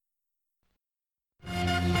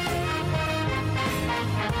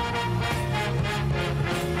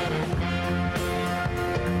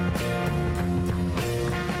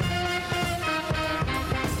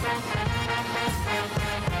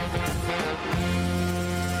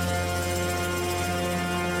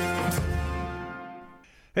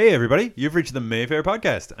Hey, everybody. You've reached the Mayfair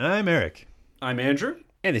Podcast. I'm Eric. I'm Andrew.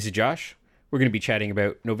 And this is Josh. We're going to be chatting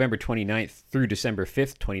about November 29th through December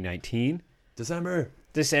 5th, 2019. December.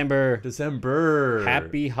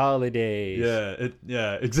 Happy holidays.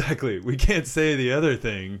 Yeah, exactly. We can't say the other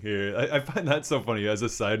thing here. I find that so funny. As a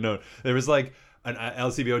side note, there was like an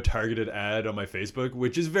LCBO targeted ad on my Facebook,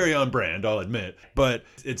 which is very on brand, I'll admit. But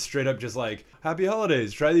it's straight up just like, happy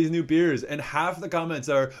holidays, try these new beers. And half the comments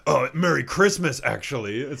are, oh, Merry Christmas,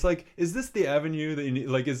 actually. It's like, is this the avenue that you need?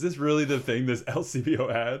 Like, is this really the thing, this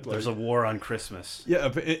LCBO ad? Like, There's a war on Christmas. yeah,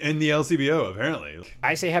 in the LCBO, apparently.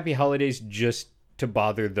 I say happy holidays just to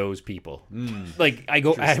bother those people. Like, I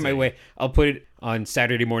go out of my way. I'll put it on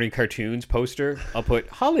Saturday morning cartoons poster. I'll put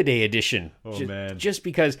holiday edition. Man. Just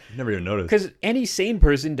because. Never even noticed. Because any sane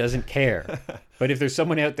person doesn't care. But if there's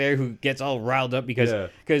someone out there who gets all riled up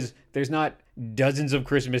because there's not dozens of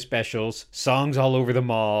Christmas specials, songs all over the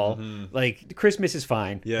mall. Like, Christmas is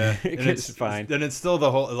fine. Yeah, It's fine. And it's still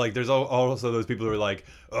the whole, like, there's also those people who are like,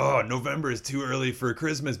 oh, November is too early for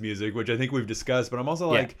Christmas music, which I think we've discussed. But I'm also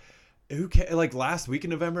like, who cares? Like, last week in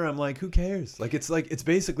November, I'm like, who cares? Like, it's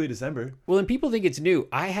basically December. Well, and people think it's new.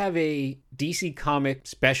 I have a DC comic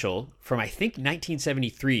special from, I think,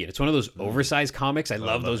 1973. And it's one of those oversized comics. I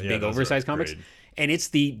love those big oversized comics. Great. And it's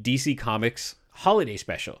the DC Comics holiday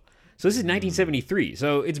special. So this is 1973.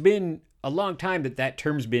 So it's been a long time that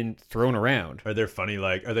term's been thrown around. Are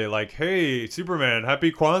they like, hey, Superman,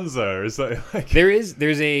 happy Kwanzaa? Or something like, There's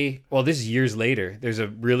this is years later. There's a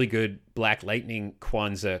really good Black Lightning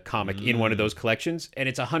Kwanzaa comic in one of those collections, and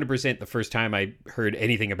it's 100% the first time I heard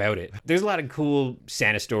anything about it. There's a lot of cool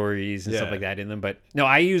Santa stories and stuff like that in them, but no,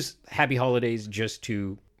 I use Happy Holidays just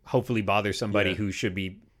to hopefully bother somebody who should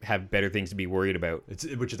have better things to be worried about. it's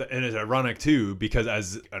ironic too, because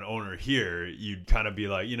as an owner here, you'd kind of be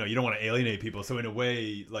like, you don't want to alienate people, so in a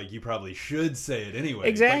way, like, you probably should say it anyway.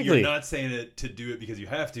 Exactly. But you're not saying it to do it because you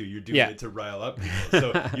have to. You're doing it to rile up people.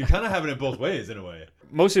 So you're kind of having it both ways in a way.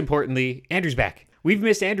 Most importantly, Andrew's back. We've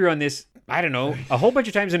missed Andrew on this, I don't know, a whole bunch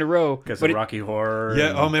of times in a row. Because of Rocky Horror.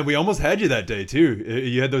 Yeah. Oh man, we almost had you that day too.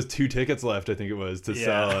 You had those 2 tickets left, I think it was, to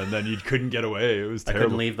sell, and then you couldn't get away. It was I terrible.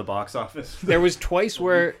 couldn't leave the box office. There was twice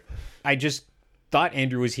where I just thought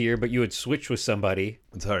Andrew was here, but you had switched with somebody.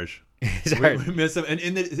 It's harsh. It's hard. We miss him, and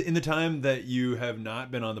in the time that you have not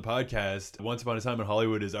been on the podcast, Once Upon a Time in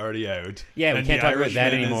Hollywood is already out. Yeah, we and can't The talk about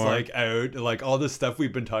that Irishman anymore. Is like out, like all this stuff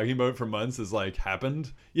we've been talking about for months is like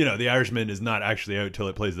happened. The Irishman is not actually out till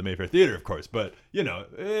it plays the Mayfair Theater, of course. But we've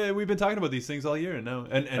been talking about these things all year, and now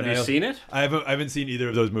Have you seen it? I haven't seen either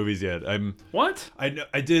of those movies yet. What? I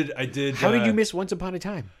did. How did you miss Once Upon a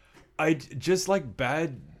Time? I just like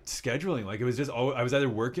bad scheduling. Like, it was just I was either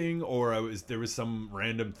working or there was some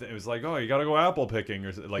random thing. It was like, oh, you gotta go apple picking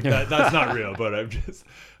or something like that. That's not real, but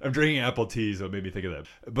I'm drinking apple tea, so it made me think of that.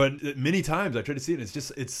 But many times I tried to see it,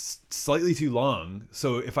 and it's slightly too long.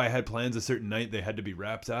 So if I had plans a certain night, they had to be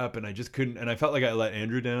wrapped up, and I just couldn't. And I felt like I let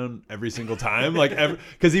Andrew down every single time, like,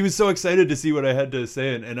 because he was so excited to see what I had to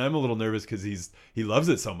say, and I'm a little nervous because he loves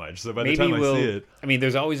it so much. So by the time I see it, I mean,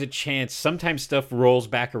 there's always a chance. Sometimes stuff rolls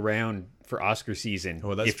back around for Oscar season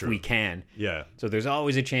if true. we can. Yeah. So there's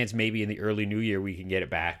always a chance maybe in the early new year we can get it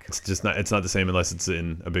back. It's not the same unless it's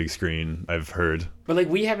in a big screen, I've heard. But like,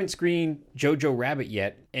 we haven't screened Jojo Rabbit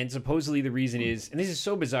yet, and supposedly the reason is, and this is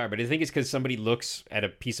so bizarre, but I think it's because somebody looks at a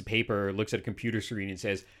piece of paper or looks at a computer screen and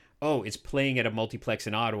says, oh, it's playing at a multiplex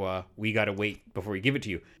in Ottawa, we gotta wait before we give it to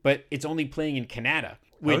you. But it's only playing in Canada.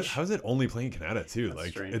 How's it only playing Canada too? That's like,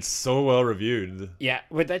 strange. It's so well reviewed. Yeah,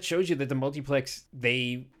 but that shows you that the multiplex,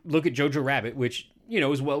 they look at Jojo Rabbit, which,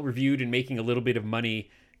 is well reviewed and making a little bit of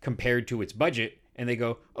money compared to its budget, and they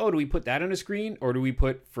go, oh, do we put that on a screen, or do we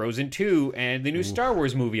put Frozen 2 and the new Star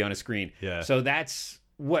Wars movie on a screen? Yeah. So that's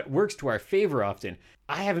what works to our favor often.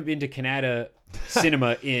 I haven't been to Canada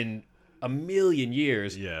cinema in a million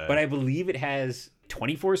years, but I believe it has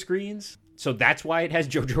 24 screens. So that's why it has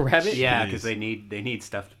Jojo Rabbit. Yeah, because they need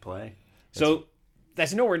stuff to play. So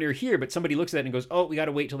that's nowhere near here, but somebody looks at that and goes, oh, we got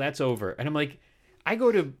to wait till that's over. And I'm like, I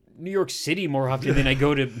go to New York City more often than I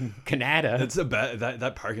go to Canada. It's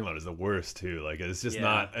that parking lot is the worst too. Like, it's just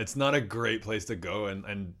it's not a great place to go.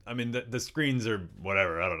 And I mean, the screens are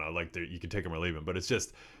whatever. I don't know. Like, you can take them or leave them, but it's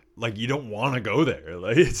just like, you don't want to go there.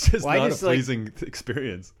 Like, it's just not a pleasing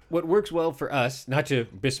experience. What works well for us, not to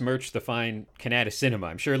besmirch the fine Canada cinema,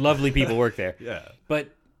 I'm sure lovely people work there. Yeah. But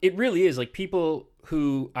it really is like people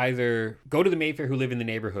who either go to the Mayfair who live in the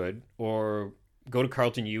neighborhood, or go to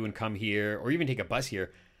Carlton U and come here, or even take a bus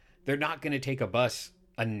here. They're not going to take a bus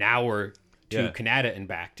an hour to Canada and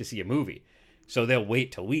back to see a movie. So they'll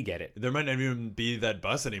wait till we get it. There might not even be that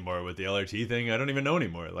bus anymore with the LRT thing. I don't even know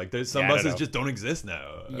anymore. Like, there's some Yeah, I don't buses know. just don't exist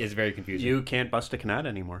now. It's very confusing. You can't bus to Canada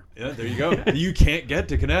anymore. Yeah, there you go. You can't get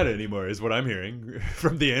to Canada anymore, is what I'm hearing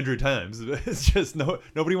from the Andrew Times. It's just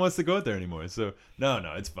nobody wants to go out there anymore. So no,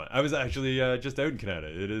 it's fine. I was actually just out in Canada.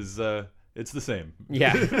 It is. It's the same.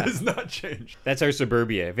 Yeah. It has not changed. That's our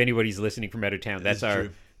suburbia. If anybody's listening from out of town, that's It's our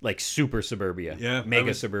true. like super suburbia. Yeah,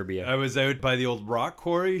 Mega suburbia. I was out by the old rock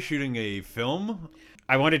quarry shooting a film.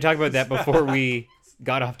 I wanted to talk about that before we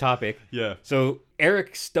got off topic. Yeah. So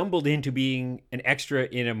Eric stumbled into being an extra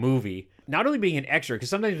in a movie. Not only being an extra, because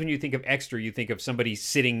sometimes when you think of extra, you think of somebody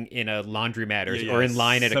sitting in a laundromat or in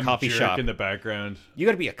line at a Some coffee jerk shop. in the background. You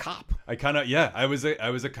got to be a cop. I was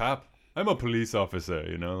a cop. I'm a police officer,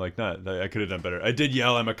 like not. I could have done better. I did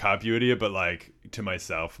yell, "I'm a cop, you idiot," but like to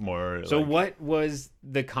myself more. So like, what was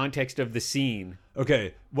the context of the scene?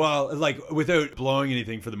 Okay, well, like without blowing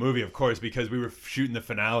anything for the movie, of course, because we were shooting the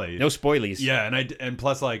finale. No spoilies. Yeah, and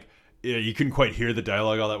plus like. Yeah, you couldn't quite hear the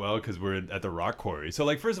dialogue all that well because we're at the rock quarry. So,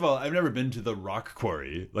 like, first of all, I've never been to the rock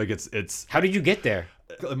quarry. Like, it's How did you get there?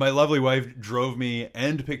 my lovely wife drove me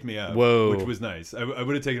and picked me up. Whoa. Which was nice. I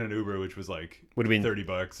would have taken an Uber, which was like Would have been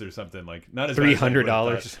 $30 or something. Like, not as bad as I would have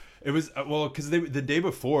 $300. thought. It was well because the day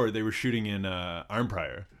before they were shooting in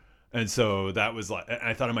Arnprior. And so that was like,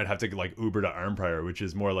 I thought I might have to like Uber to Arnprior, which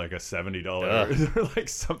is more like a $70 or like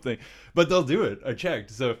something. But they'll do it. I checked.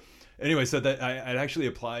 So anyway, so that I'd actually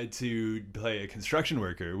applied to play a construction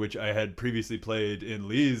worker, which I had previously played in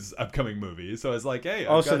Lee's upcoming movie. So I was like, hey.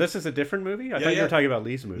 So this is a different movie? I thought you were talking about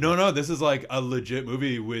Lee's movie. No, this is like a legit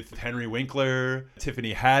movie with Henry Winkler,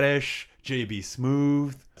 Tiffany Haddish, J.B.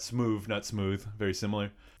 Smooth, not Smooth, very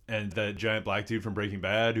similar. And that giant black dude from Breaking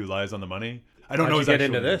Bad who lies on the money. I don't know How'd his you get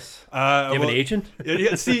actual into name. this? Do you have an agent?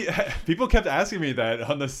 Yeah, see, people kept asking me that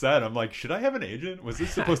on the set. I'm like, should I have an agent? Was this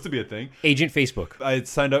supposed to be a thing? Agent Facebook. I had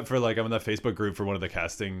signed up for I'm in that Facebook group for one of the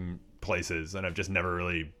casting places, and I've just never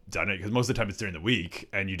really done it because most of the time it's during the week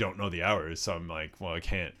and you don't know the hours. So I'm like, well, I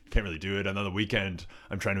can't really do it. And on the weekend,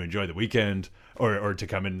 I'm trying to enjoy the weekend or to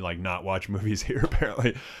come and like not watch movies here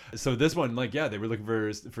apparently. So this one, they were looking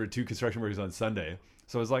for 2 construction workers on Sunday.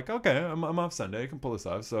 So I was like, okay, I'm off Sunday. I can pull this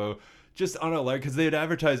off. So just on a because they had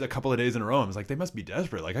advertised a couple of days in a row. I was like, they must be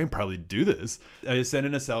desperate. Like, I can probably do this. I sent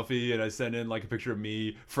in a selfie and I sent in like a picture of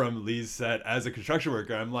me from Lee's set as a construction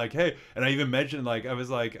worker. I'm like, hey, and I even mentioned I was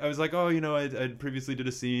like, oh, I previously did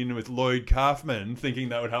a scene with Lloyd Kaufman, thinking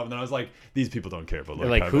that would help. And then I was like, these people don't care about Lloyd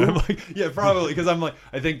like, Kaufman. who? I'm like, yeah, probably because I'm like,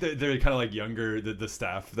 I think that they're kind of like younger, the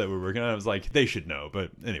staff that were working on it. I was like, they should know,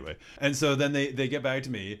 but anyway. And so then they get back to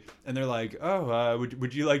me and they're like, oh,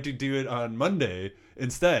 would you like to do it on Monday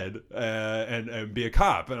instead and be a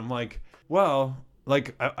cop? And I'm like, well,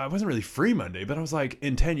 like I wasn't really free Monday, but I was like,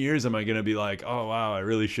 in 10 years am I gonna be like, oh wow, I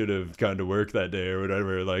really should have gone to work that day or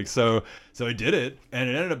whatever? Like so I did it, and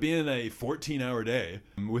it ended up being a 14-hour day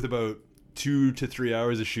with about 2 to 3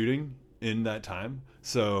 hours of shooting in that time.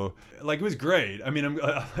 So like it was great. I mean, I'm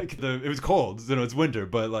it was cold, it's winter,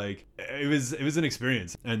 but like it was an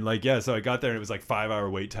experience. And like so I got there and it was like 5-hour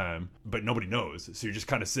wait time, but nobody knows. So you're just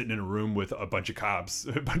kind of sitting in a room with a bunch of cops,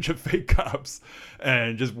 a bunch of fake cops,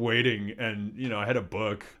 and just waiting. And I had a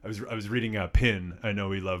book. I was reading Pin. I know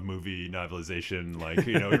we love movie novelization,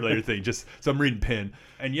 later thing. Just so I'm reading Pin,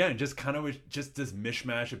 and just kind of was just this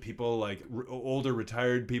mishmash of people, like older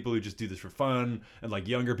retired people who just do this for fun, and like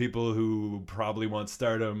younger people who probably want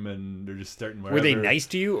stardom and they're just starting wherever. Were they nice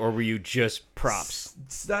to you, or were you just props?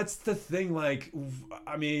 That's the thing. Like,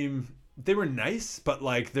 I mean, they were nice, but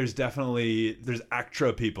like, there's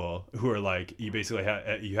ACTRA people who are like, you basically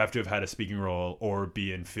you have to have had a speaking role or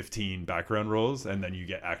be in 15 background roles, and then you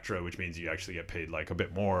get ACTRA, which means you actually get paid like a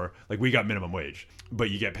bit more. Like, we got minimum wage, but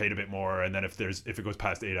you get paid a bit more, and then if it goes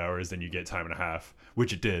past 8 hours, then you get time and a half,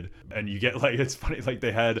 which it did, and you get like, it's funny, like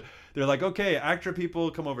they're like, okay, ACTRA people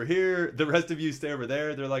come over here, the rest of you stay over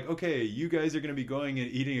there. They're like, okay, you guys are gonna be going and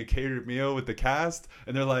eating a catered meal with the cast,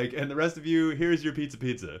 and they're like, and the rest of you, here's your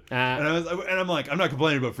pizza. And I'm like, I'm not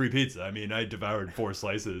complaining about free pizza. I mean, I devoured 4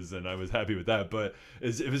 slices and I was happy with that, but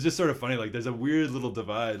it was just sort of funny. Like, there's a weird little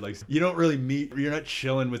divide. Like, you don't really you're not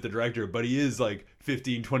chilling with the director, but he is like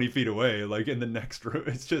 15, 20 feet away, like in the next room.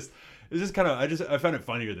 It's just kind of, I found it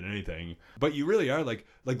funnier than anything. But you really are like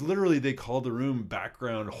literally they call the room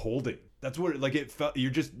background holding. That's what it felt.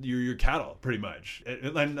 You're cattle pretty much,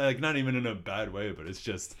 and like not even in a bad way, but it's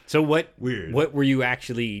just so weird. What were you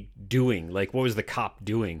actually doing? Like, what was the cop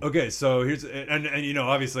doing? Okay, so here's and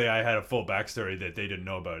obviously I had a full backstory that they didn't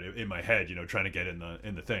know about in my head, trying to get in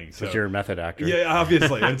the thing. So you're a method actor. Yeah,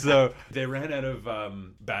 obviously. And so they ran out of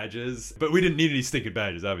badges, but we didn't need any stinking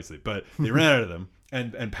badges, obviously. But they ran out of them.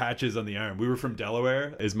 and patches on the arm. We were from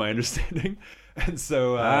Delaware, is my understanding. And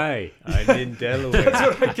so I'm in Delaware.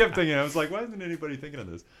 That's what I kept thinking. I was like, why isn't anybody thinking of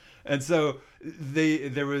this? And so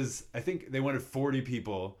I think they wanted 40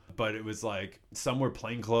 people, but it was like some were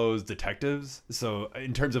plainclothes detectives. So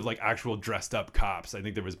in terms of like actual dressed up cops, I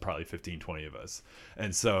think there was probably 15, 20 of us.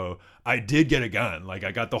 And so I did get a gun. Like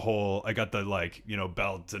I got the like, you know,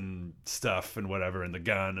 belt and stuff and whatever, and the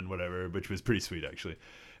gun and whatever, which was pretty sweet actually.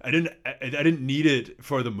 I didn't need it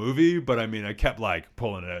for the movie, but I mean, I kept like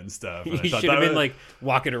pulling it out and stuff. And you should have been like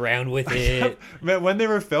walking around with it. Man, when they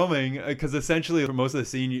were filming, because essentially for most of the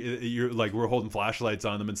scene, you're like we're holding flashlights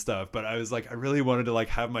on them and stuff. But I was like, I really wanted to like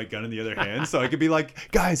have my gun in the other hand, so I could be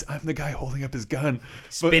like, guys, I'm the guy holding up his gun.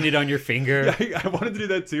 Spin it on your finger. I wanted to do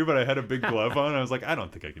that too, but I had a big glove on. I was like, I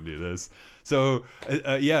don't think I can do this. So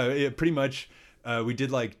pretty much. We did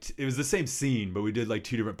like it was the same scene, but we did like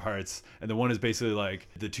two different parts, and the one is basically like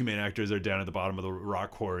the two main actors are down at the bottom of the rock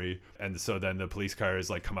quarry, and so then the police cars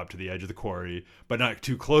like come up to the edge of the quarry, but not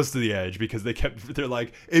too close to the edge, because they're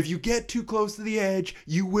like, if you get too close to the edge,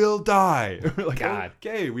 you will die. We're like, God.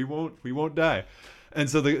 Okay, we won't die. And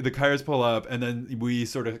so the cars pull up, and then we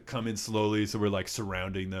sort of come in slowly, so we're like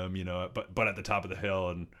surrounding them, you know, but at the top of the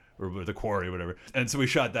hill or the quarry or whatever. And so we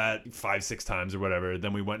shot that 5-6 times or whatever.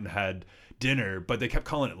 Then we went and had dinner, but they kept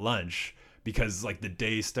calling it lunch because like the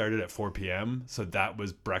day started at 4 p.m. So that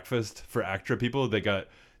was breakfast for ACTRA people. They got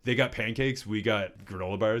pancakes, we got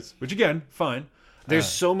granola bars, which again, fine. There's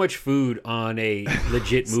so much food on a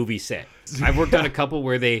legit movie set. I've worked on a couple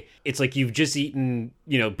where it's like you've just eaten,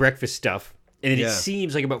 you know, breakfast stuff. And then it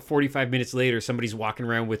seems like about 45 minutes later, somebody's walking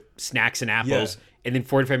around with snacks and apples. Yeah. And then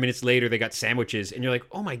 45 minutes later, they got sandwiches. And you're like,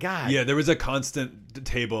 oh, my God. Yeah, there was a constant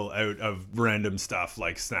table out of random stuff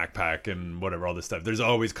like Snack Pack and whatever, all this stuff. There's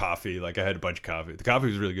always coffee. Like, I had a bunch of coffee. The coffee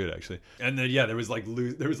was really good, actually. And then, there was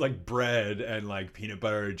like bread and like peanut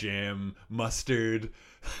butter, jam, mustard.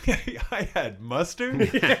 I had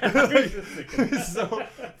mustard.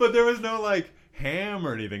 But there was no like ham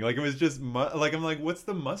or anything. Like, it was just like, I'm like, what's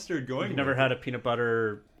the mustard going? You've never had a peanut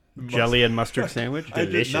butter jelly and mustard sandwich?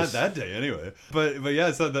 Delicious. Not that day anyway. But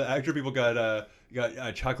yeah, so the ACTRA people got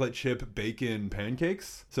chocolate chip bacon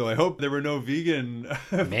pancakes. So I hope there were no vegan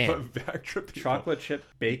ACTRA people. Chocolate chip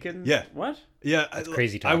bacon? Yeah. What? Yeah, that's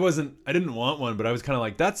crazy talk. I didn't want one, but I was kind of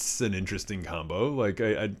like, that's an interesting combo. Like,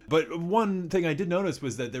 but one thing I did notice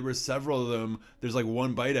was that there were several of them. There's like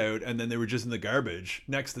one bite out, and then they were just in the garbage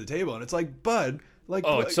next to the table, and it's like, bud, like,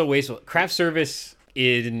 it's so wasteful. Craft service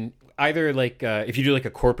in either like if you do like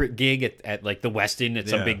a corporate gig at like the Westin at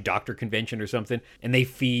some big doctor convention or something, and they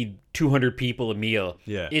feed 200 people a meal.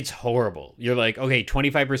 Yeah, it's horrible. You're like, okay,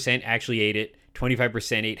 25% actually ate it,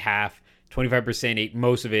 25% ate half. 25% ate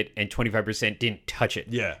most of it, and 25% didn't touch it.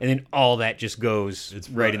 Yeah. And then all that just goes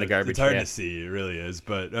right in the garbage. It's hard to see, it really is.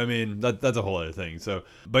 But, I mean, that's a whole other thing. So,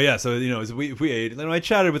 but yeah, so, you know, we ate. And then I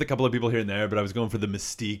chatted with a couple of people here and there, but I was going for the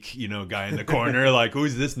mystique, you know, guy in the corner. Like,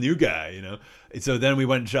 who's this new guy, you know? So then we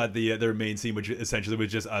went and shot their main scene, which essentially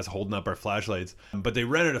was just us holding up our flashlights. But they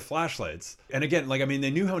ran out of flashlights. And again, like, I mean,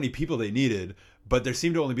 they knew how many people they needed, but there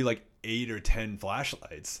seemed to only be like 8 or 10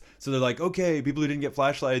 flashlights. So they're like, okay, people who didn't get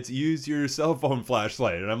flashlights, use your cell phone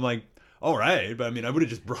flashlight. And I'm like, all right, but I mean, I would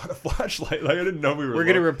have just brought a flashlight. Like, I didn't know we're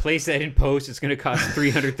going to replace that in post. It's going to cost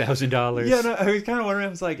 $300,000. Yeah, no, I was kind of wondering. I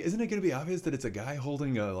was like, isn't it going to be obvious that it's a guy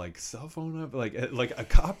holding a like cell phone up? Like a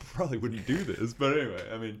cop probably wouldn't do this, but anyway,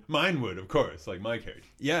 I mean, mine would, of course, like my character.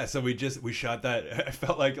 Yeah, so we shot that. I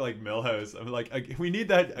felt like Milhouse. I'm like, we need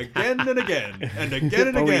that again and again and again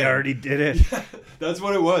and again. We already did it. Yeah, that's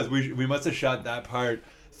what it was. We must have shot that part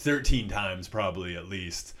 13 times probably at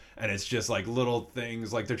least. And it's just like little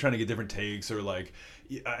things, like they're trying to get different takes, or like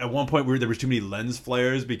at one point there was too many lens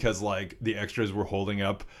flares because like the extras were holding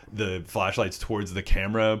up the flashlights towards the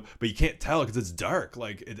camera, but you can't tell because it's dark,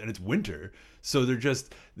 like and it's winter. So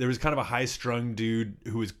there was kind of a high-strung dude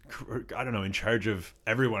who was, I don't know, in charge of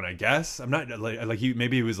everyone, I guess. I'm not like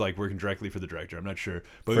maybe he was like working directly for the director. I'm not sure.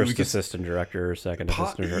 But first assistant director or second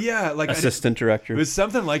assistant director. Yeah, like assistant director. It was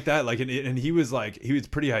something like that. Like, and he was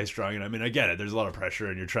pretty high-strung. And I mean, I get it. There's a lot of pressure,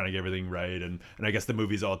 and you're trying to get everything right. And I guess the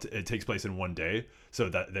movie's it takes place in one day, so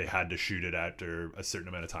that they had to shoot it after a certain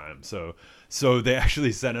amount of time. So they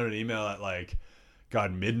actually sent out an email at like,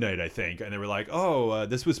 midnight, I think, and they were like,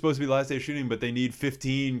 this was supposed to be the last day of shooting, but they need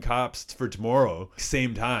 15 cops for tomorrow,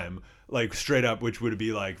 same time, like straight up, which would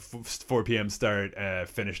be like 4 p.m. start,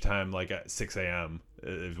 finish time like at 6 a.m.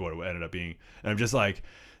 is what it ended up being. And I'm just like,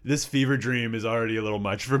 this fever dream is already a little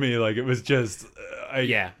much for me. Like, it was just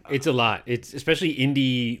it's a lot. It's especially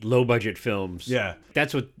indie low budget films. Yeah,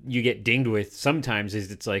 that's what you get dinged with sometimes, is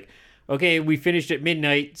it's like, okay, we finished at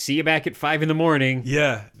midnight. See you back at 5 a.m.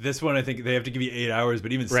 Yeah, this one I think they have to give you 8 hours,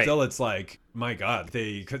 but even Right. still, it's like, my God,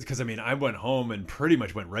 because I mean, I went home and pretty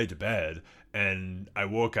much went right to bed, and I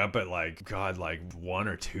woke up at like 1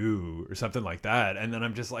 or 2 or something like that, and then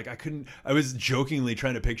I'm just like, I was jokingly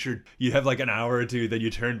trying to picture you have like an hour or two, then you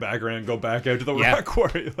turn back around, go back out to the Yeah. rock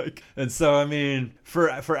quarry, like, and so I mean,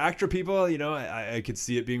 for actor people, you know, I could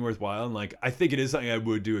see it being worthwhile, and like I think it is something I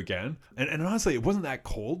would do again, and honestly, it wasn't that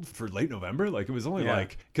cold for late November, like it was only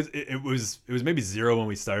like, because it was maybe 0 when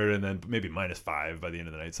we started, and then maybe -5 by the end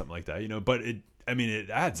of the night, something like that, you know, but it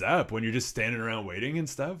adds up when you're just standing around waiting and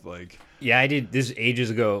stuff, like. Yeah, I did this ages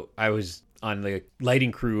ago. I was on the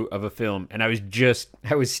lighting crew of a film, and I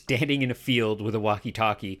was standing in a field with a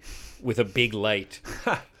walkie-talkie with a big light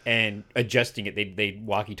and adjusting it. They'd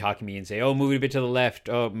walkie-talkie me and say, oh, move it a bit to the left.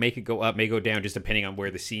 Oh, make it go up, make it go down, just depending on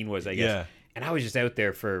where the scene was, I guess. Yeah. And I was just out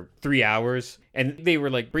there for 3 hours, and they were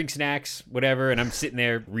like, bring snacks, whatever, and I'm sitting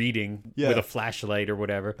there reading with a flashlight or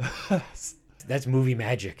whatever. That's movie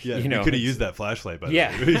magic. Yeah, you know, we could have used that flashlight, by the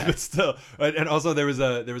Yeah. way. But still, and also there was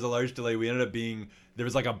a large delay. We ended up there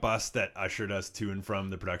was like a bus that ushered us to and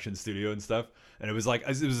from the production studio and stuff, and it was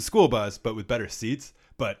a school bus, but with better seats,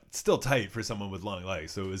 but still tight for someone with long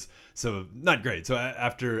legs. So it was not great. So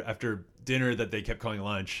after dinner that they kept calling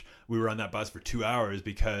lunch, we were on that bus for 2 hours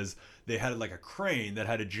because they had like a crane that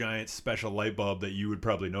had a giant special light bulb that you would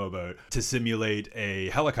probably know about to simulate a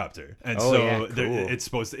helicopter. And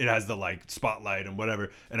it has the like spotlight and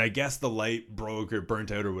whatever. And I guess the light broke or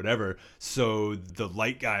burnt out or whatever. So the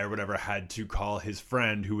light guy or whatever had to call his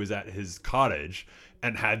friend who was at his cottage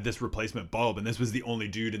and had this replacement bulb, and this was the only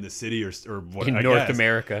dude in the city or what, in I North guess.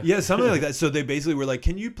 America. Yeah, something like that. So they basically were like,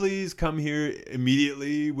 can you please come here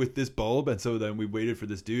immediately with this bulb? And so then we waited for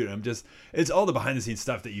this dude. It's all the behind the scenes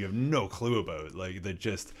stuff that you have no clue about, like the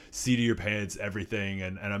just seat of your pants, everything.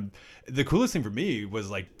 And the coolest thing for me was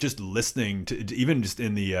like just listening to even just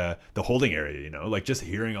in the holding area, you know, like just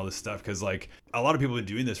hearing all this stuff. Cause like a lot of people have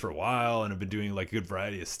been doing this for a while and have been doing like a good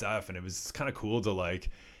variety of stuff. And it was kind of cool to like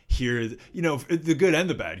hear, you know, the good and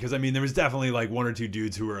the bad, because I mean there was definitely like 1 or 2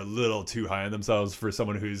 dudes who were a little too high on themselves for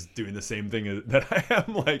someone who's doing the same thing that I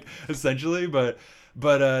am, like, essentially, but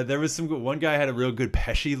there was one guy had a real good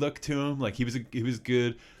Pesci look to him, like he was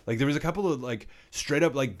good. Like there was a couple of like straight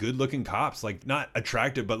up like good looking cops, like not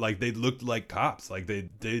attractive, but like they looked like cops, like they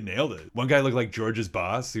nailed it. One guy looked like George's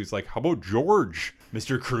boss. He was like, how about George,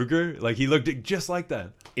 Mr. Kruger? Like he looked just like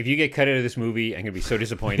that. If you get cut out of this movie, I'm gonna be so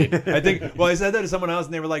disappointed. I said that to someone else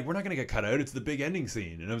and they were like, we're not gonna get cut out, it's the big ending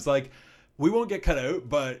scene. And I was like, we won't get cut out,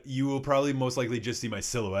 but you will probably most likely just see my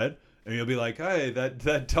silhouette. And you'll be like, hey,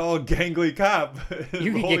 that tall, gangly cop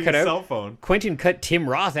You can holding get cut a out. cell phone. Quentin cut Tim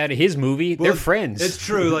Roth out of his movie. They're friends. It's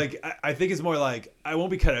true. Like, I think it's more like, I won't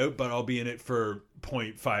be cut out, but I'll be in it for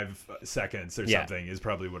 0.5 seconds or something is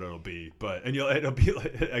probably what it'll be. But, and it'll be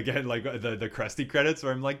like, again, like the Krusty credits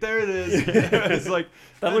where I'm like, there it is. It's like,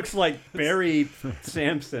 That looks like Barry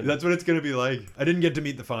Sampson. that's what it's going to be like. I didn't get to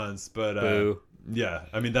meet the Fonz, but Boo. yeah,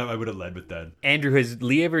 I mean, that I would have led with that. Andrew, has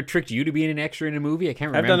Lee ever tricked you to be in an extra in a movie? I can't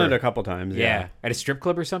I've remember. done it a couple times. Yeah. At a strip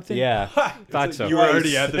club or something? Yeah. Thought so. You were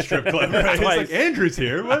already at the strip club, right? It's Twice. like, Andrew's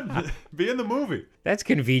here. What? Be in the movie. That's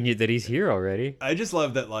convenient that he's here already. I just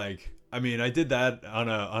love that, like, I mean, I did that on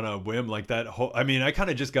a whim, like that whole. I mean, I kind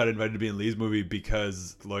of just got invited to be in Lee's movie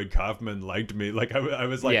because Lloyd Kaufman liked me. Like, I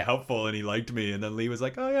was like helpful, and he liked me. And then Lee was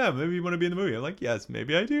like, "Oh yeah, maybe you want to be in the movie." I'm like, "Yes,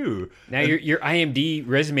 maybe I do." Now your IMDb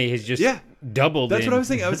resume has just doubled. That's what I was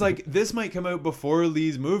thinking. I was like, this might come out before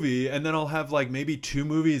Lee's movie, and then I'll have like maybe 2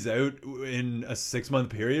 movies out in a 6-month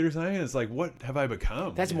period or something. And it's like, what have I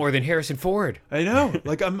become? That's more than Harrison Ford. I know.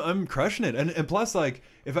 Like I'm crushing it. And plus, like,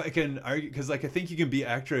 if I can argue, because like I think you can be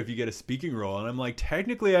actor if you get a speaking role, and I'm like,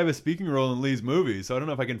 technically I have a speaking role in Lee's movie, so I don't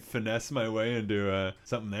know if I can finesse my way into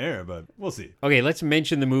something there, but we'll see. Okay, let's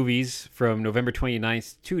mention the movies from November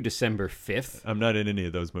 29th to December 5th. I'm not in any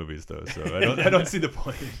of those movies though, so I don't see the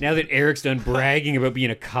point. Now that Eric's done bragging about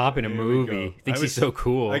being a cop in a Here we movie, go. thinks he's so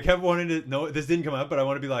cool. I kept wanting to know, this didn't come up, but I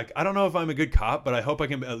want to be like, I don't know if I'm a good cop, but I hope I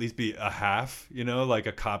can at least be a half, you know, like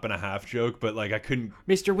a cop and a half joke, but like I couldn't.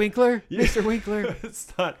 Mr. Winkler? Yeah. Mr. Winkler?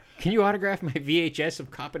 It's not. Can you autograph my VHS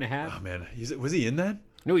of Cop and a Half? Oh man, was he in that?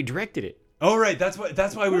 No, he directed it. Oh right, that's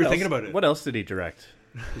why we were thinking about it. What else did he direct?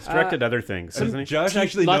 He's directed other things, hasn't he? Josh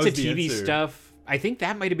actually Lots knows of the TV answer. stuff. I think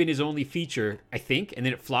that might have been his only feature, I think, and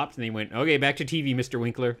then it flopped, and they went, okay, back to TV, Mr.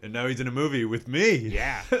 Winkler. And now he's in a movie with me.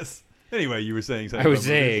 Yeah. Anyway, you were saying something. I was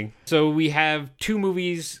about movies. saying. So we have 2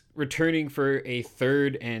 movies returning for a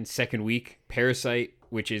third and second week. Parasite,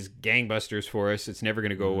 which is gangbusters for us. It's never going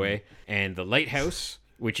to go away. And The Lighthouse,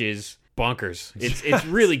 which is bonkers. It's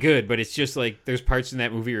really good, but it's just like there's parts in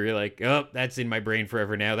that movie where you're like, oh, that's in my brain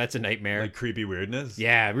forever now. That's a nightmare. Like creepy weirdness.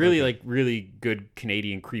 Yeah, really like really good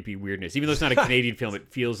Canadian creepy weirdness. Even though it's not a Canadian film, it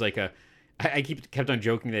feels like a. I kept on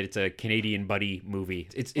joking that it's a Canadian buddy movie.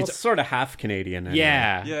 It's sort of half Canadian. Anyway.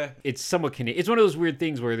 yeah. It's somewhat Canadian. It's one of those weird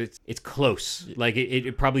things where it's close. Like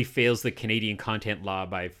it probably fails the Canadian content law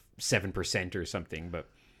by 7% or something, but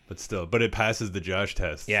still, it passes the Josh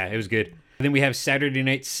test. yeah, it was good. And then we have Saturday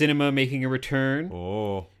Night Cinema making a return.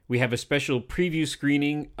 Oh. We have a special preview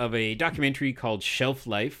screening of a documentary called Shelf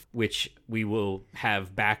Life, which we will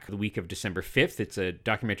have back the week of December 5th. It's a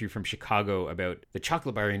documentary from Chicago about the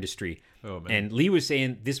chocolate bar industry. Oh, man. And Lee was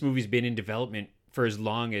saying this movie's been in development for as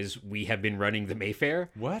long as we have been running the Mayfair.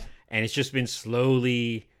 What? And it's just been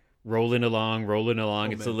slowly rolling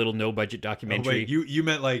along. It's a little no-budget documentary. Wait, you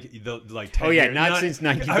meant like the 10 Oh yeah, years, not since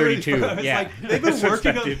 1932. I was Yeah, like, they've been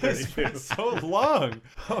working on this for so long.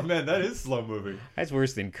 Oh man, that is slow moving. that's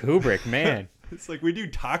worse than Kubrick, man. It's like we do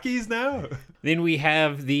talkies now. Then we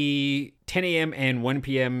have the 10 a.m. and 1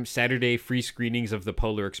 p.m. Saturday free screenings of The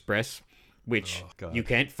Polar Express, which God. you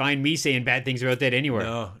can't find me saying bad things about that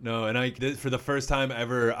anywhere. No, and for the first time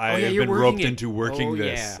ever, I have you're been working roped it. into working Oh,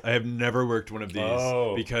 this. yeah. I have never worked one of these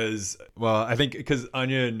because, well, I think because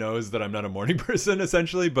Anya knows that I'm not a morning person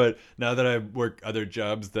essentially, but now that I work other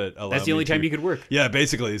jobs that allow That's the me only time to- you could work. Yeah,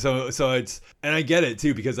 basically. So it's, and I get it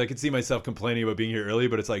too because I could see myself complaining about being here early,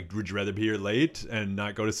 but it's like, would you rather be here late and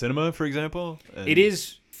not go to cinema, for example? And It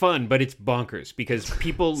is fun, but it's bonkers because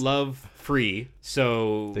people love free.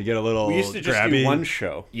 So They get a little We used to just grabby. do one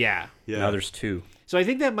show. yeah. Yeah. Now there's two. So I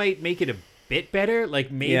think that might make it a bit better.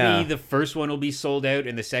 Like maybe Yeah. the first one will be sold out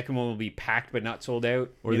and the second one will be packed but not sold out.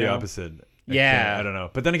 Or you the know? opposite. Yeah. I don't know.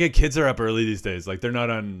 But then again, kids are up early these days. Like they're not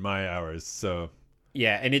on my hours, so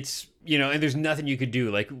Yeah, and it's, and there's nothing you could do.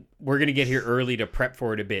 Like, we're going to get here early to prep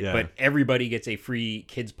for it a bit, Yeah. but everybody gets a free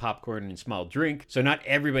kids' popcorn and small drink. So not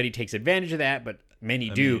everybody takes advantage of that, but many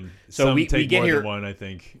do. I mean, So some we take get more here, than one, I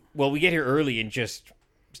think. well, we get here early and just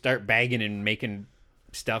start bagging and making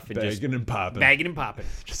stuff and just Bagging and popping. bagging and popping.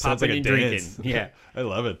 Just sounds popping like a and dance. drinking. Yeah. I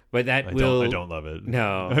love it. But that I will... don't love it.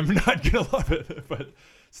 No. I'm not gonna love it, but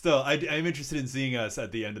still, I'm interested in seeing us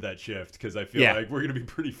at the end of that shift because I feel Yeah. like we're gonna be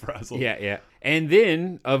pretty frazzled. Yeah. And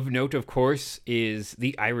then, of note, of course, is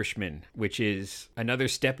The Irishman, which is another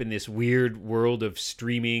step in this weird world of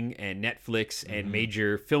streaming and Netflix and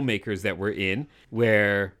major filmmakers that we're in,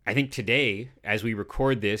 where I think today, as we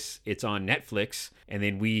record this, it's on Netflix, and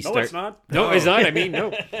then we start... it's not. No, it's not. I mean,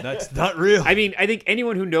 no. That's not real. I mean, I think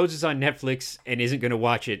anyone who knows it's on Netflix and isn't going to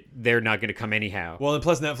watch it, they're not going to come anyhow. Well, and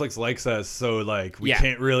plus Netflix likes us, so like we Yeah.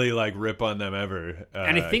 can't really like rip on them ever.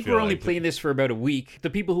 And I think feel we're only like. playing this for about a week.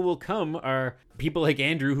 The people who will come are people like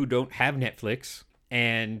Andrew who don't have Netflix,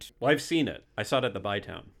 and Well, I've seen it. I saw it at the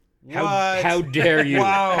Bytown. how dare you?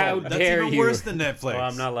 Wow, How that's dare even you? worse than Netflix. Well,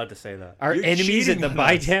 I'm not allowed to say that. Our You're enemies at cheating the on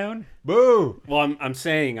us. Bytown? Boo! Well, I'm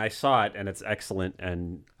saying I saw it and it's excellent,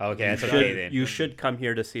 and Okay, that's you okay should- then. You should come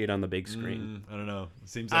here to see it on the big screen. I don't know.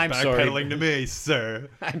 Seems like I'm sorry. backpedaling to me, sir.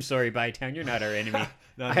 I'm sorry, Bytown. You're not our enemy.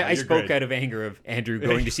 No, I you're spoke great. out of anger of Andrew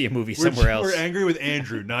going to see a movie somewhere else. We're angry with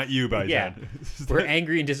Andrew, not you, by Yeah. then. We're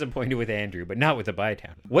angry and disappointed with Andrew, but not with the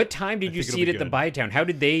Bytown. What time did you think see it it'll at be the Bytown? How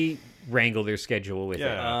did they wrangle their schedule with it?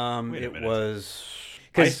 Yeah. Wait a It minute. was.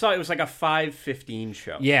 'Cause- I saw it was like a 5:15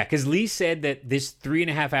 show. Yeah, because Lee said that this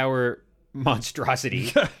 3.5 hour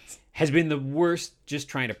monstrosity has been the worst just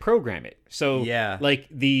trying to program it. So, Yeah. like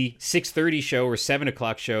the 6:30 show or 7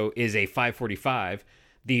 o'clock show is a 5:45.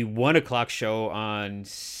 The 1 o'clock show on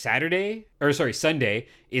Sunday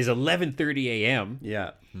is 11:30 a.m.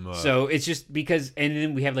 Yeah. So it's just because, and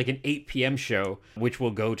then we have like an 8 p.m. show, which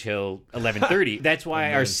will go till 11:30. That's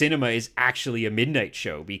why our cinema is actually a midnight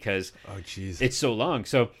show because Oh, jeez. it's so long.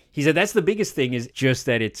 So he said that's the biggest thing is just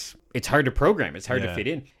that it's hard to program. It's hard to Yeah. fit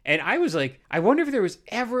in. And I was like, I wonder if there was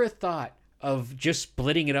ever a thought of just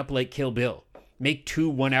splitting it up like Kill Bill. Make 2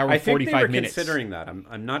 1 hour I think 45 they were minutes. considering that.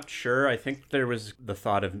 I'm not sure. I think there was the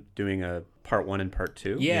thought of doing a part 1 and part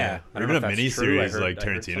 2. Yeah. I don't Or know even if a that's true. I miniseries heard- like I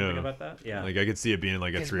heard Tarantino. something about that. Yeah. Like I could see it being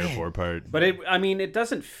like a 3 or man. 4 part. But it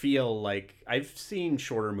doesn't feel like I've seen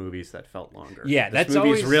shorter movies that felt longer. Yeah, this that's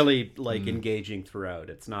movie's always- really like engaging throughout.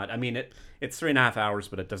 It's not. I mean, it's 3.5 hours,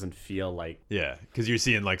 but it doesn't feel like. Yeah, because you're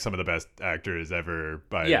seeing like some of the best actors ever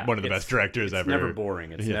by Yeah, one of the it's- best directors it's ever. never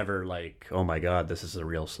boring. It's Yeah. never like, oh my god, this is a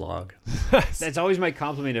real slog. That's always my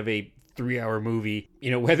compliment of a 3-hour movie,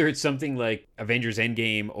 whether it's something like Avengers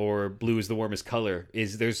Endgame or Blue is the Warmest Color,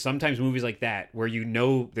 there's sometimes movies like that where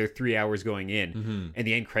they're 3 hours going in and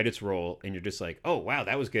the end credits roll and you're just like, oh wow,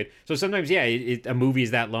 that was good. So sometimes a movie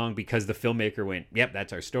is that long because the filmmaker went, yep,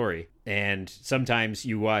 that's our story. And sometimes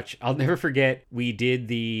you watch, I'll never forget, we did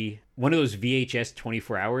one of those VHS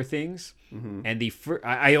 24-hour things. And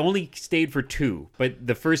I only stayed for 2, but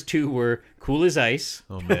the first 2 were Cool as Ice.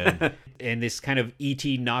 Oh man. And this kind of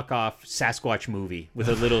E.T. knockoff Sasquatch movie with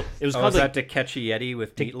a little. It was Oh, called is that To Catch a Yeti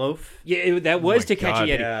with Meatloaf? Yeah, that was To Catch a God.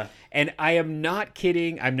 Yeti. Yeah. And I am not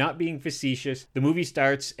kidding. I'm not being facetious. The movie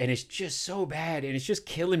starts and it's just so bad and it's just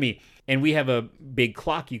killing me. And we have a big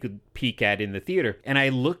clock you could peek at in the theater. And I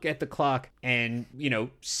look at the clock and,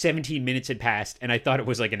 17 minutes had passed and I thought it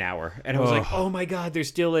was like an hour. And I was like, oh my God, there's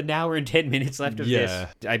still an hour and 10 minutes left of this.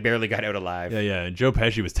 I barely got out alive. Yeah. And Joe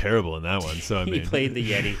Pesci was terrible in that one. So I mean, He played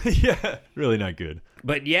the Yeti. yeah, really not good.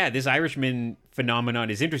 But yeah, this Irishman phenomenon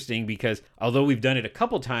is interesting because although we've done it a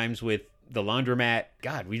couple times with The Laundromat,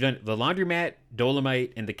 we've done The Laundromat,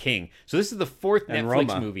 Dolomite, and The King. So this is the 4th And Netflix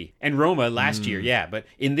Roma. movie. And Roma last year, yeah. But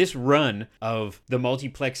in this run of the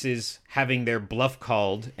multiplexes having their bluff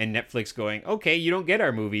called and Netflix going, okay, you don't get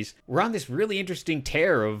our movies, we're on this really interesting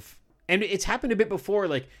tear of... And it's happened a bit before.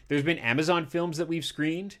 Like, there's been Amazon films that we've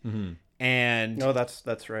screened. And... No,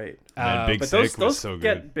 that's right. Man, Big But Sick those was so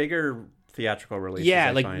get good. bigger theatrical releases. yeah,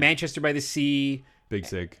 I like find. Manchester by the Sea, Big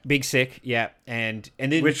Sick. Big Sick, yeah. And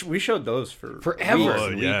then... Which we showed those for Forever. weeks Oh,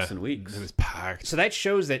 and yeah. weeks and weeks. It was packed. So that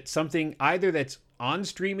shows that something either that's on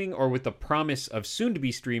streaming or with the promise of soon to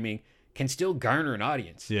be streaming can still garner an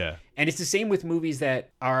audience. Yeah. And it's the same with movies that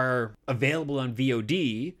are available on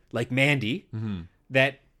VOD, like Mandy,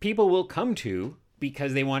 that people will come to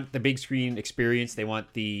because they want the big screen experience. They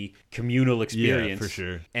want the communal experience. Yeah, for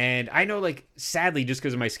sure. And I know, like, sadly, just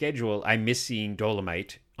because of my schedule, I miss seeing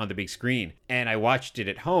Dolomite on the big screen. And I watched it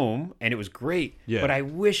at home, and it was great. Yeah. But I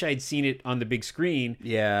wish I'd seen it on the big screen.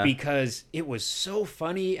 Yeah. Because it was so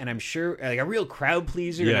funny, and I'm sure, like, a real crowd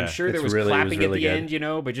pleaser, and Yeah, I'm sure there it's was really- it was clapping really at the good.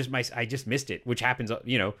 end, but I just missed it, which happens,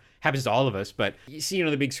 happens to all of us. But you see it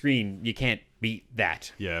on the big screen, you can't beat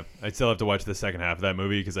that. Yeah, I still have to watch the second half of that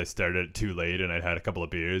movie because I started it too late and I'd had a couple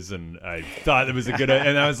of beers and I thought it was a good.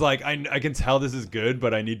 And I was like, I can tell this is good,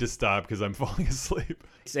 but I need to stop because I'm falling asleep.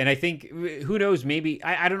 And I think, who knows, maybe,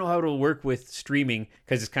 I don't know how it'll work with streaming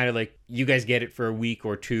because it's kind of like you guys get it for a week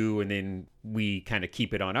or two and then we kind of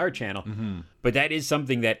keep it on our channel. But that is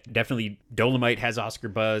something that definitely Dolomite has Oscar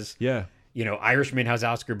buzz. Yeah, Irishman has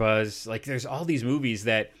Oscar buzz. Like, there's all these movies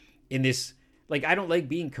that in this, like, I don't like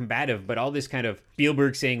being combative, but all this kind of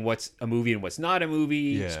Spielberg saying what's a movie and what's not a movie,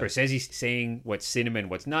 Yeah. Scorsese saying what's cinema and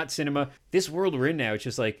what's not cinema. This world we're in now, it's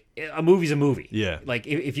just like, a movie's a movie. Yeah. Like,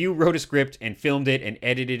 if you wrote a script and filmed it and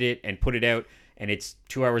edited it and put it out and it's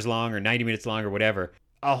 2 hours long or 90 minutes long or whatever,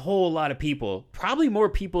 a whole lot of people, probably more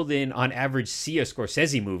people than on average see a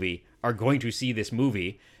Scorsese movie, are going to see this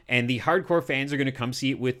movie. And the hardcore fans are going to come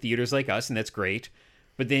see it with theaters like us, and that's great.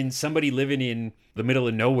 But then somebody living in the middle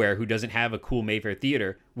of nowhere who doesn't have a cool Mayfair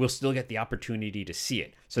theater will still get the opportunity to see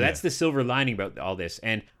it. So that's the silver lining about all this.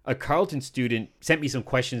 And a Carleton student sent me some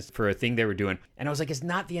questions for a thing they were doing. And I was like, it's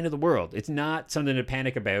not the end of the world. It's not something to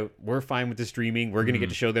panic about. We're fine with the streaming. We're going to get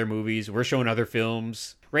to show their movies. We're showing other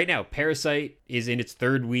films. Right now, Parasite is in its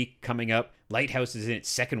 3rd week coming up. Lighthouse is in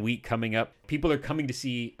its 2nd week coming up. People are coming to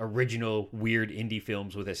see original, weird indie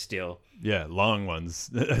films with us still. yeah, long ones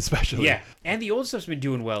especially. Yeah, and the old stuff's been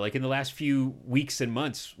doing well. Like in the last few weeks and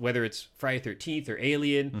months, whether it's Friday 13th or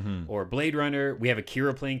Alien or Blade Runner. We have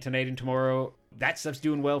Akira playing tonight and tomorrow. That stuff's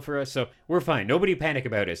doing well for us, so we're fine. Nobody panic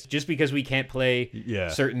about us. Just because we can't play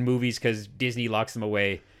certain movies because Disney locks them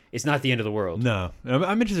away, it's not the end of the world. No,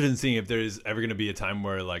 I'm interested in seeing if there's ever going to be a time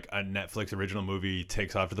where like a Netflix original movie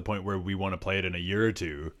takes off to the point where we want to play it in a year or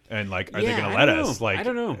two, and like, are they going to let us? Like, I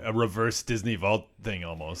don't know. A reverse Disney Vault thing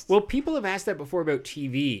almost. Well, people have asked that before about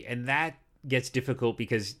TV, and that gets difficult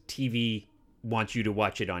because TV wants you to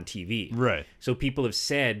watch it on TV. Right. So people have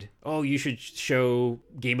said, oh, you should show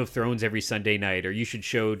Game of Thrones every Sunday night, or you should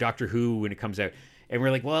show Doctor Who when it comes out. And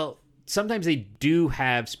we're like, well, sometimes they do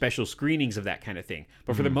have special screenings of that kind of thing.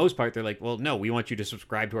 But for the most part, they're like, well, no, we want you to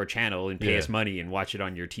subscribe to our channel and pay us money and watch it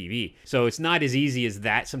on your TV. So it's not as easy as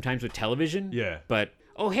that sometimes with television. Yeah. But,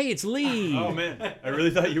 oh, hey, it's Lee. Oh man, I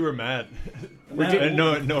really thought you were Matt. doing-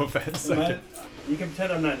 No offense. You can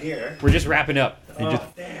pretend I'm not here. We're just wrapping up.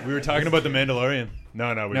 We were talking about the Mandalorian.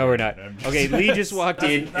 No, No, we're not. I'm just- Okay, Lee just walked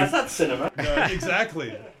in. That's not cinema. No,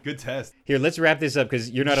 exactly. Good test. Here, let's wrap this up because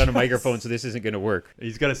you're not on a microphone, so this isn't going to work.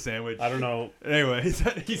 He's got a sandwich. I don't know. Anyway,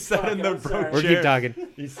 he sat in the broke We'll chair. keep talking.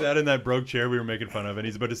 He sat in that broke chair we were making fun of, and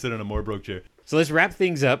he's about to sit in a more broke chair. So let's wrap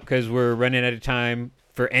things up because we're running out of time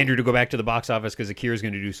for Andrew to go back to the box office because Akira's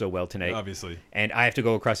going to do so well tonight. Obviously. And I have to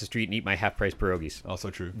go across the street and eat my half-price pierogies. Also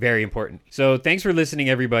true. Very important. So thanks for listening,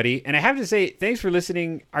 everybody. And I have to say, thanks for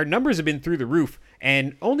listening. Our numbers have been through the roof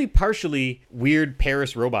and only partially weird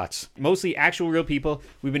Paris robots. Mostly actual real people.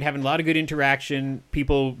 We've been having a lot of good interaction.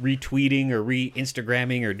 People retweeting or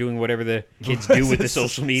re-Instagramming or doing whatever the kids do with the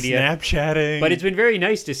social media. Snapchatting. But it's been very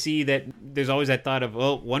nice to see that there's always that thought of,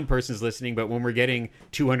 well, one person's listening, but when we're getting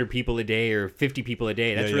 200 people a day or 50 people a day,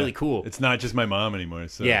 that's Yeah, really yeah. cool. It's not just my mom anymore,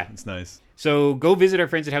 so Yeah. it's nice. So go visit our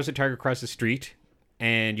friends at House of Target across the street,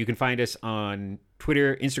 and you can find us on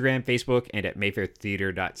Twitter, Instagram, Facebook, and at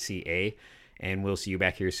mayfairtheater.ca. And we'll see you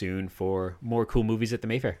back here soon for more cool movies at the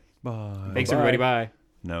Mayfair. Bye. Thanks, everybody. Bye.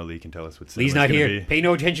 Now Lee can tell us what Lee's cinema's not gonna here. be. Pay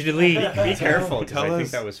no attention to Lee. Be careful, because Tell I think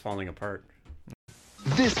us. that was falling apart.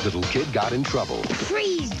 This little kid got in trouble.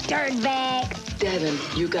 Freeze, dirtbag. Devin,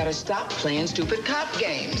 you gotta stop playing stupid cop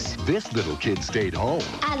games. This little kid stayed home.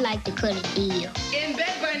 I'd like to cut a deal. In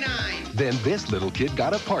bed by 9. Then this little kid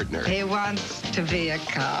got a partner. He wants to be a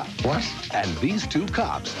cop. What? And these two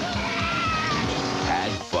cops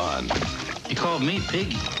had fun. You called me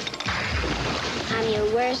Piggy. I'm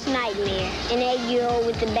your worst nightmare. An 8-year-old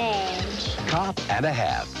with a badge. Cop and a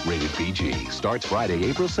Half. Rated PG. Starts Friday,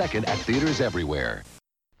 April 2nd at theaters everywhere.